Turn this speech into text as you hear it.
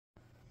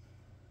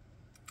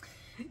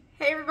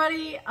Hey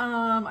everybody,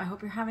 I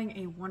hope you're having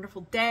a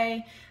wonderful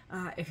day.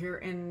 If you're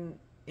in,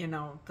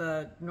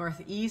 the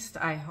Northeast,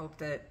 I hope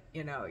that,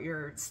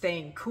 you're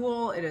staying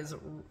cool. It is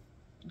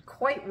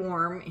quite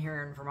warm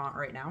here in Vermont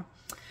right now.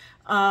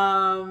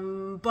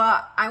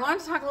 But I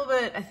wanted to talk a little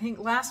bit, I think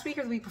last week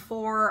or the week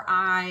before,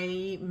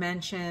 I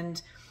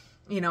mentioned,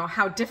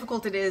 how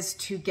difficult it is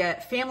to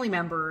get family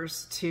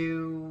members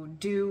to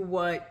do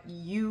what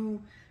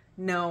you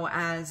know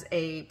as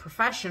a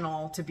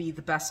professional to be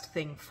the best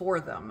thing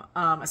for them,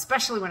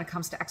 especially when it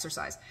comes to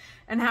exercise,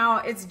 and how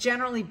it's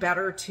generally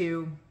better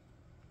to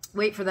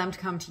wait for them to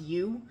come to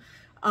you.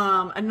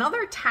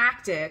 Another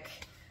tactic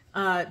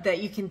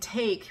that you can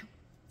take,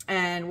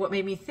 and what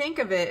made me think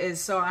of it is,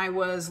 so I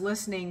was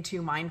listening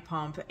to Mind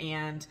Pump,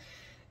 and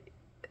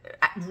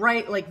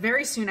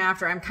very soon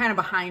after, I'm kind of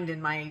behind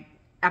in my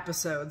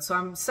episodes, so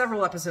I'm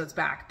several episodes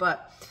back,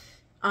 but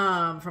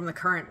from the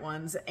current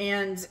ones,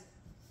 and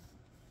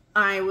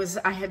I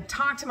had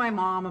talked to my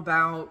mom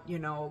about,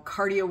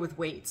 cardio with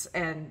weights,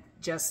 and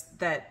just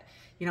that,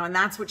 and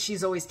that's what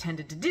she's always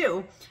tended to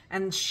do.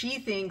 And she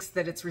thinks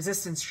that it's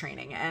resistance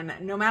training. And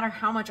no matter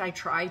how much I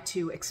try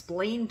to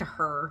explain to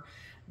her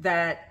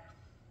that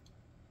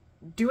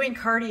doing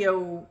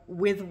cardio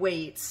with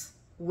weights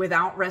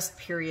without rest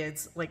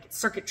periods, like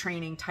circuit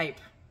training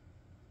type,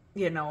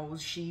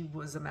 she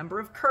was a member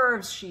of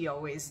Curves. She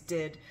always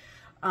did,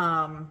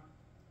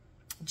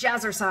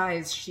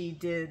 jazzercise, she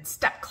did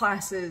step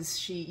classes,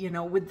 she,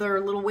 with their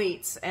little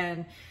weights,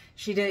 and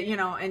she did,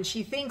 and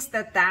she thinks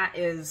that that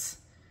is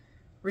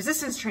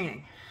resistance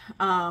training.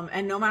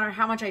 And no matter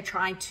how much I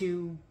try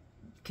to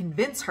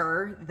convince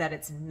her that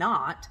it's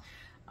not,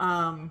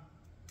 and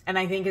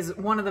I think is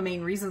one of the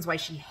main reasons why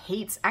she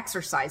hates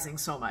exercising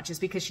so much, is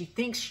because she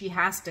thinks she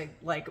has to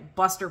like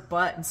bust her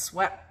butt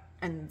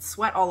and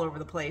sweat all over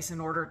the place in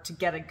order to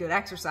get a good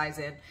exercise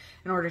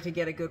in order to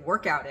get a good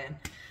workout in.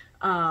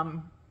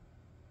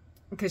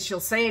 Because she'll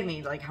say to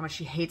me, like, how much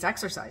she hates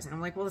exercise. And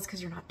I'm like, well, it's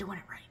because you're not doing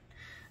it right.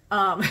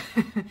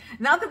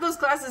 Not that those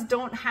classes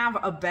don't have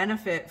a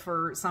benefit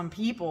for some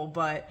people,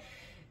 but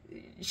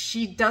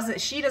she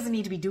doesn't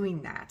need to be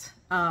doing that.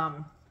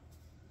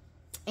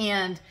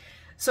 And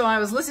so I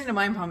was listening to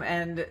Mind Pump,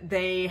 and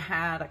they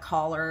had a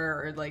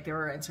caller, or like they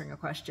were answering a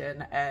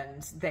question,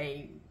 and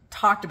they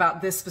talked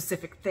about this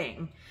specific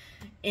thing.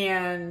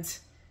 And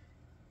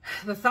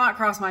the thought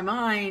crossed my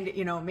mind,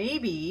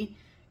 maybe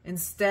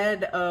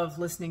instead of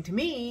listening to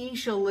me,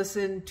 she'll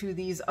listen to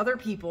these other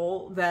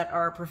people that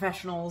are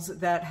professionals,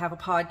 that have a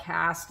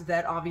podcast,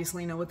 that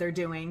obviously know what they're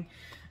doing.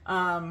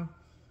 And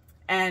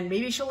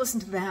maybe she'll listen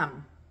to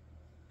them,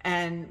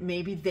 and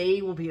maybe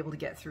they will be able to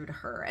get through to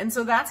her. And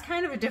so that's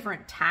kind of a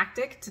different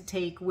tactic to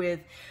take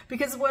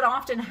because what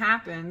often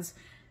happens,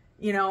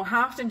 how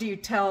often do you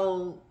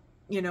tell,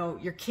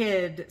 your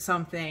kid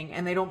something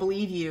and they don't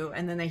believe you,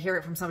 and then they hear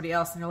it from somebody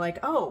else and they're like,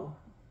 oh,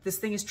 this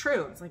thing is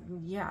true. It's like,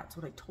 yeah, it's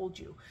what I told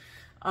you.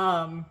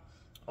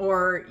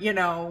 Or,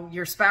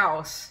 your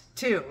spouse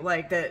too,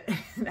 like that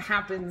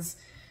happens,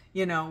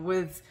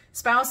 with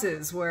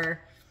spouses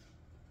where,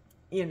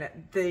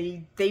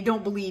 they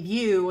don't believe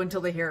you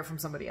until they hear it from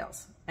somebody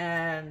else.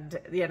 And,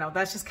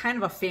 that's just kind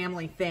of a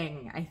family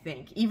thing, I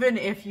think. Even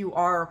if you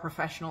are a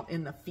professional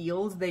in the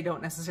field, they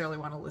don't necessarily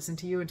want to listen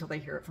to you until they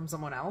hear it from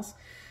someone else.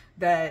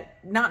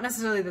 That, not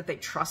necessarily that they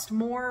trust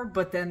more,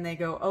 but then they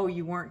go, oh,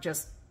 you weren't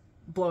just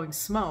blowing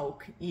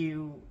smoke,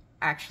 you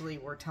actually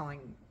were telling,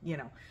 you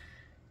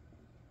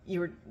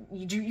were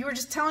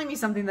just telling me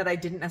something that I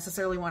didn't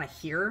necessarily want to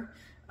hear.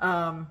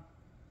 And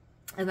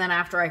then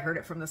after I heard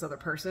it from this other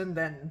person,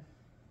 then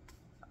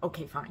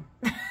okay, fine.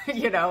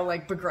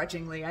 Like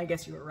begrudgingly, I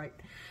guess you were right.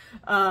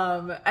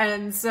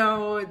 And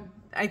so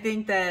I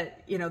think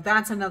that,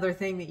 that's another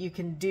thing that you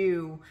can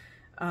do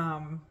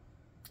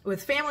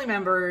with family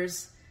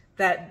members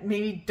that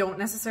maybe don't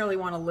necessarily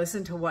want to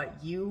listen to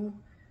what you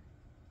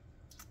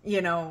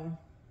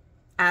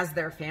as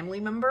their family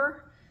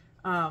member,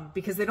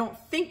 because they don't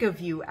think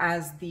of you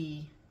as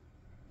the,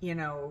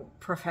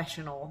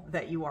 professional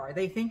that you are.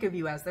 They think of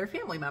you as their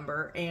family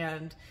member,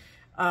 and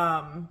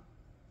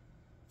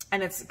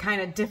it's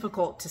kind of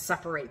difficult to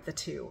separate the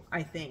two,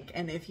 I think.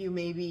 And if you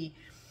maybe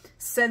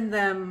send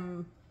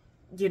them,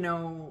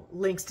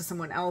 links to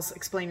someone else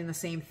explaining the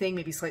same thing,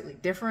 maybe slightly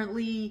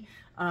differently,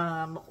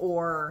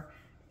 or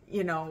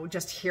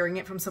just hearing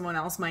it from someone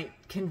else might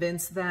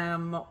convince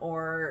them,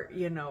 or,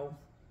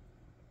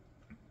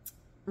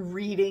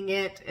 reading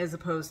it as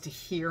opposed to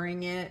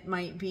hearing it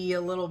might be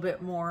a little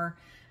bit more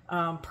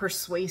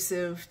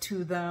persuasive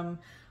to them.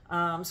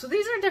 So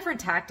these are different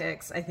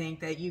tactics, I think,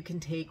 that you can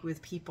take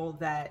with people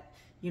that,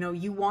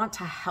 you want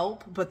to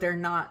help, but they're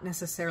not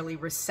necessarily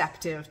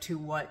receptive to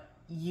what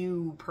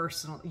you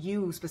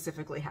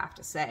specifically have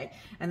to say.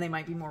 And they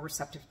might be more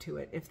receptive to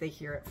it if they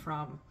hear it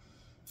from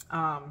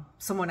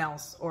someone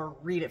else, or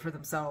read it for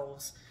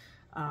themselves,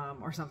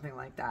 or something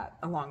like that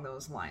along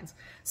those lines.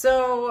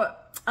 So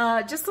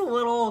just a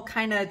little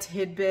kind of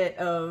tidbit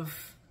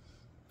of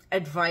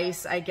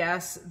advice, I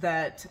guess,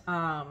 that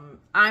I'm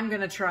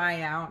going to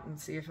try out and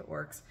see if it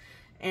works,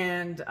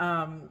 and,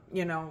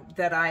 you know,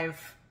 that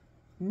I've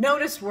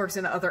noticed works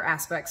in other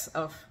aspects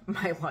of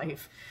my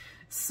life.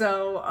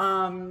 So,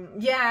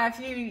 yeah, if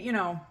you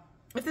know,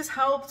 if this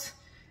helped,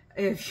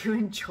 if you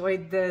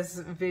enjoyed this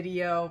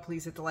video,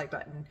 please hit the like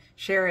button,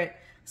 share it,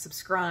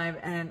 subscribe,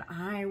 and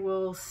I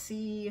will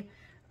see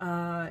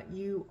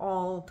you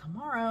all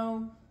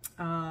tomorrow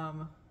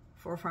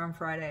for Farm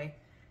Friday,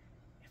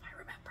 if I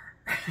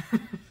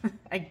remember.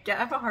 I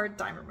have a hard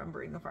time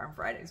remembering the Farm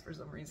Fridays for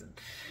some reason.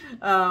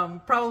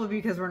 Probably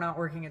because we're not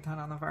working a ton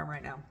on the farm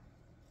right now.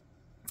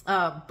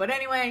 But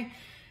anyway,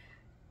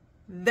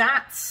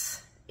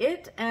 that's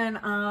it, and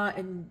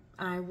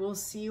I will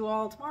see you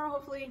all tomorrow,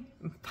 hopefully.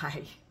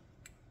 Bye.